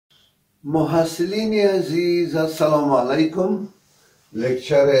محصلین عزیز السلام علیکم.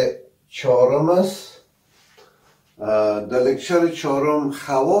 لکچر چهارم است. در لکچر چهارم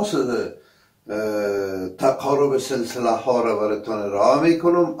خواص تقارب سلسله ها را براتون راه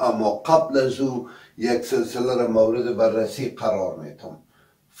میکنم، اما قبل از او یک سلسله را مورد بررسی قرار میتم.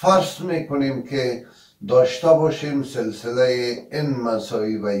 فرض میکنیم که داشته باشیم سلسله ان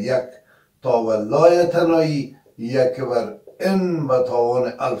مساوی و یک تا و لای تنایی یک بر ان به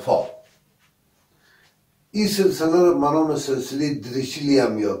توان الفا. این سلسله را منام سلسله دریچلی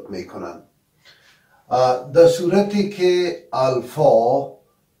هم یاد میکنن. در صورتی که الفا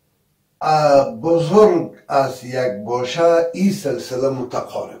بزرگ از یک باشه این سلسله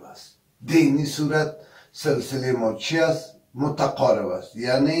متقارب است. دینی صورت سلسله ما چی است؟ متقارب است.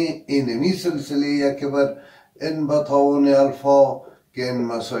 یعنی اینمی سلسله یک بر ان به توان الفا که ان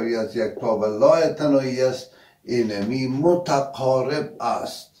مساوی از یک تا به لای تنایی است، اینمی متقارب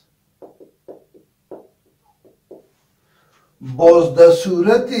است. باز در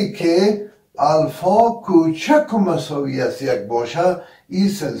صورتی که الفا کوچک و مساوی از یک باشه، این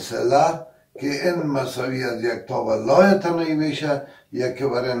سلسله که ان مساوی از یک تا و لای تنایی میشه یک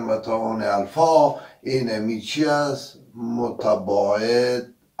بر ان به توان الفا، اینمی چی است؟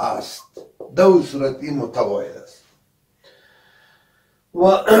 متباعد است. دو صورت این متباعد است. و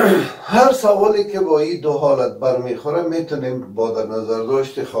هر سوالی که با این دو حالت برمیخوره میتونیم با در نظر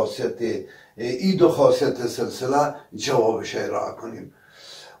داشت خاصیت این دو خاصیت سلسله جوابش ارائه کنیم.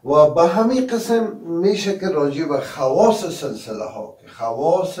 و به همین قسم میشه که راجع به خواص سلسله ها که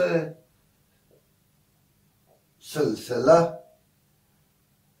خواص سلسله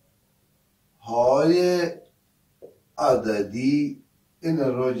های عددی این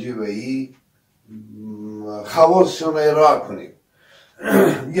راجع به این خواصشون ارائه کنیم.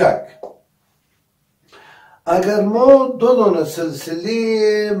 یک، اگر ما دو دانه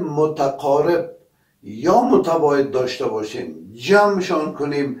سلسله متقارب یا متباعد داشته باشیم، جمعشان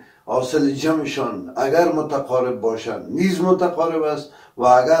کنیم، حاصل جمعشان اگر متقارب باشند نیز متقارب است و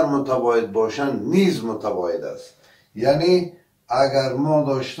اگر متباعد باشند نیز متباعد است. یعنی اگر ما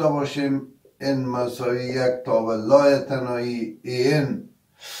داشته باشیم ان مساوی یک تا و لای تنایی این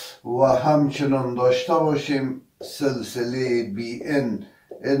و همچنان داشته باشیم سلسله بی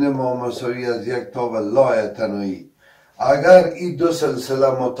ان ما مساوی از یک تا و لای تنایی، اگر این دو سلسله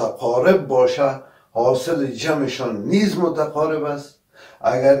متقارب باشه حاصل جمعشان نیز متقارب است.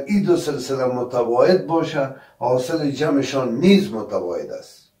 اگر این دو سلسله متباعد باشه حاصل جمعشان نیز متباعد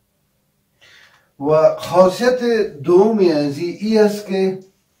است. و خاصیت دومی از این است که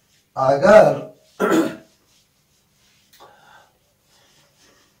اگر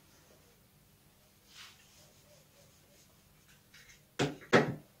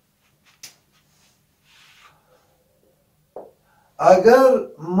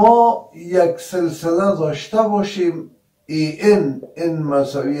ما یک سلسله داشته باشیم این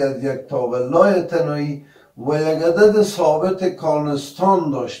مساوی از یک تا و لای تنایی و یک عدد ثابت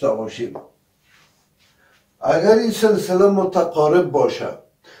کانستان داشته باشیم، اگر این سلسله متقارب باشه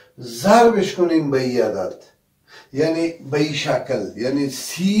ضربش کنیم به این عدد، یعنی به این شکل، یعنی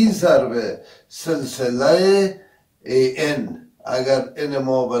سی ضرب سلسله این اگر این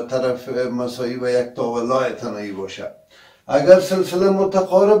ما به طرف مساوی به یک تا و لای تنایی باشه، اگر سلسله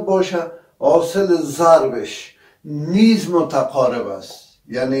متقارب باشه حاصل ضربش نیز متقارب است،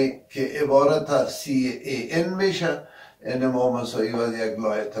 یعنی که عبارت از سی این میشه این ما مساوی و یک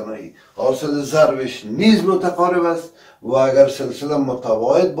لای تنایی، حاصل ضربش نیز متقارب است. و اگر سلسله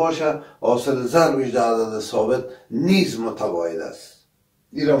متباعد باشه حاصل ضربش در عدد ثابت نیز متباعد است.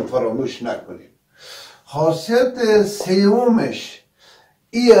 این را فراموش نکنیم. خاصیت سومش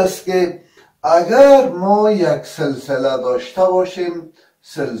این است که اگر ما یک سلسله داشته باشیم،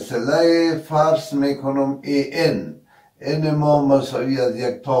 سلسله فرض میکنم این ما مساوی از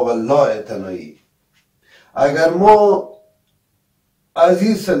یک تا و لای تنایی، اگر ما از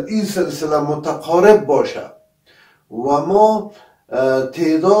این سلسله متقارب باشه و ما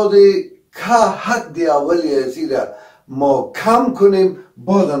تعداد که حد اولی از این را ما کم کنیم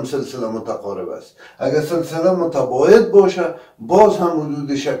باز هم سلسله متقارب است. اگر سلسله متباعد باشه باز هم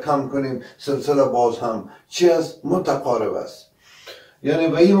حدودش کم کنیم سلسله باز هم چی است؟ متقارب است. یعنی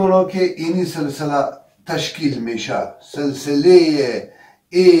به این معنا که اینی سلسله تشکیل میشه سلسله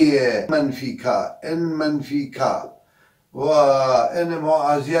ای منفی که ان منفی که و این ما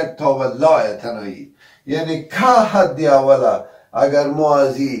از یک تا و لای تنایی، یعنی که حد اوله اگر ما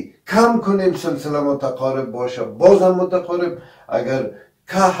از این کم کنیم سلسله متقارب باشه باز هم متقارب، اگر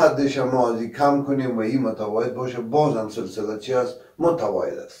که حدش ما از این کم کنیم و این متباعد باشه باز هم سلسله چی است؟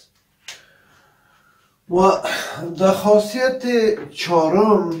 متباعد است. و در خاصیت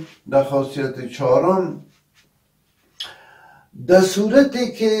چهارم در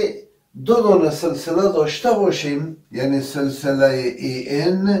صورتی که دو دانه سلسله داشته باشیم، یعنی سلسله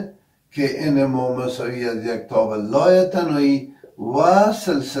این که ان ما مساوی از یک تابع تنهایی و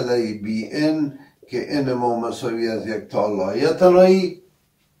سلسله بی که ان ما مساوی از یک تابع تنهایی،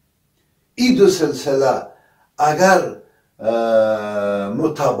 این دو سلسله اگر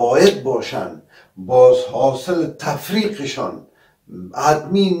متباعد باشند باز حاصل تفریقشان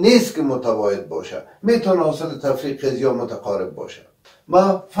حتمی نیست که متباعد باشه، میتونه حاصل تفریق یا متقارب باشه.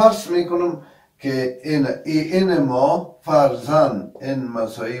 ما فرض میکنم که این ما فرضاً این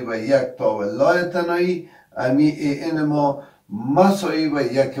مساوی و یک تابع تنهایی، امی این ما مساوی و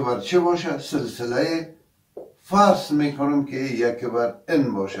یک بر چه باشه؟ سلسله. فرض میکنم که یک بر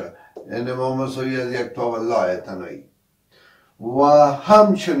این باشه، این ما مساوی از یک تابع تنهایی. و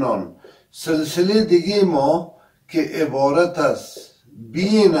همچنان سلسله دیگه ما که عبارت است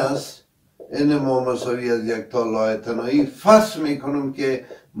بین است، این ما مساوی از یک تابع تنهایی، فرض میکنم که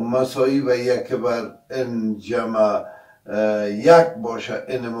مساوی و یک بر این جمع یک باشه،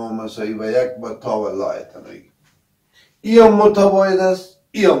 این ما مساوی و یک بر تابع تنهایی. این متباعد است،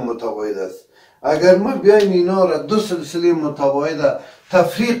 این متباعد است. اگر ما بیایم اینا را دو سلسله متباعد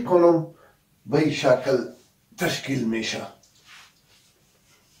تفریق کنم به این شکل تشکیل میشه.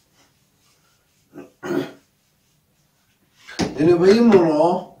 یعنی به این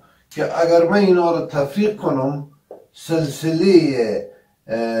معنا که اگر من اینا را تفریق کنم، سلسله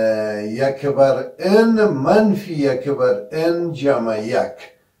یک بر n منفی یک بر n جمع یک،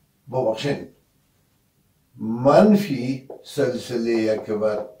 ببخشید منفی سلسله یک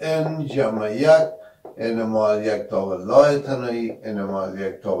بر n جمع یک، این ما یک تابع تنهایی، این ما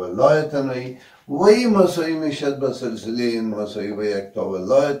یک تابع تنهایی، و این مساوی میشد به سلسله این مساوی به یک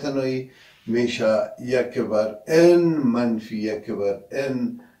تابع تنهایی، میشه یک بر n منفی یک بر n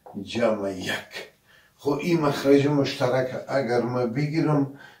جمع یک. خب این مخرج مشترک اگر ما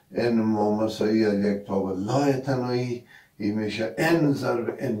بگیرم، n ما مساوی از یک تابع تنهایی، این میشه n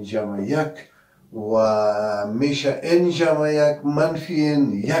ضرب n جمع یک و میشه n جمع یک منفی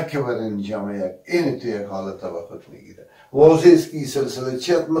n یک بر n جمع یک. این تو یک حالت به خود میگیره. واضح است که این سلسله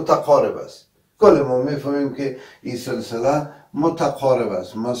چیت متقارب است. کل ما میفهمیم که این سلسله متقارب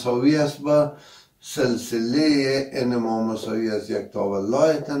است، مساوی است با سلسله n ما مساوی از یک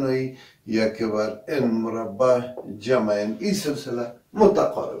تابع تنهایی یک بر n مربع جمع n. این سلسله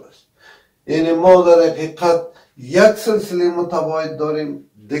متقارب است. یعنی ما در حقیقت یک سلسله متباعد داریم،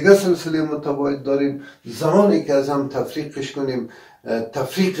 دیگه سلسله متباعد داریم. زمانی که از هم تفریقش کنیم،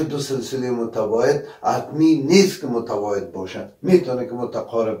 تفریق دو سلسله متباعد حتمی نیست که متباعد باشه، میتونه که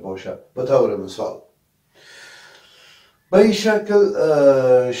متقارب باشه. به طور مثال به این شکل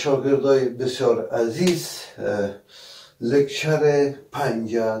شاگردای بسیار عزیز لکچر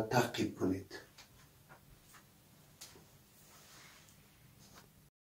 5 تعقیب کنید.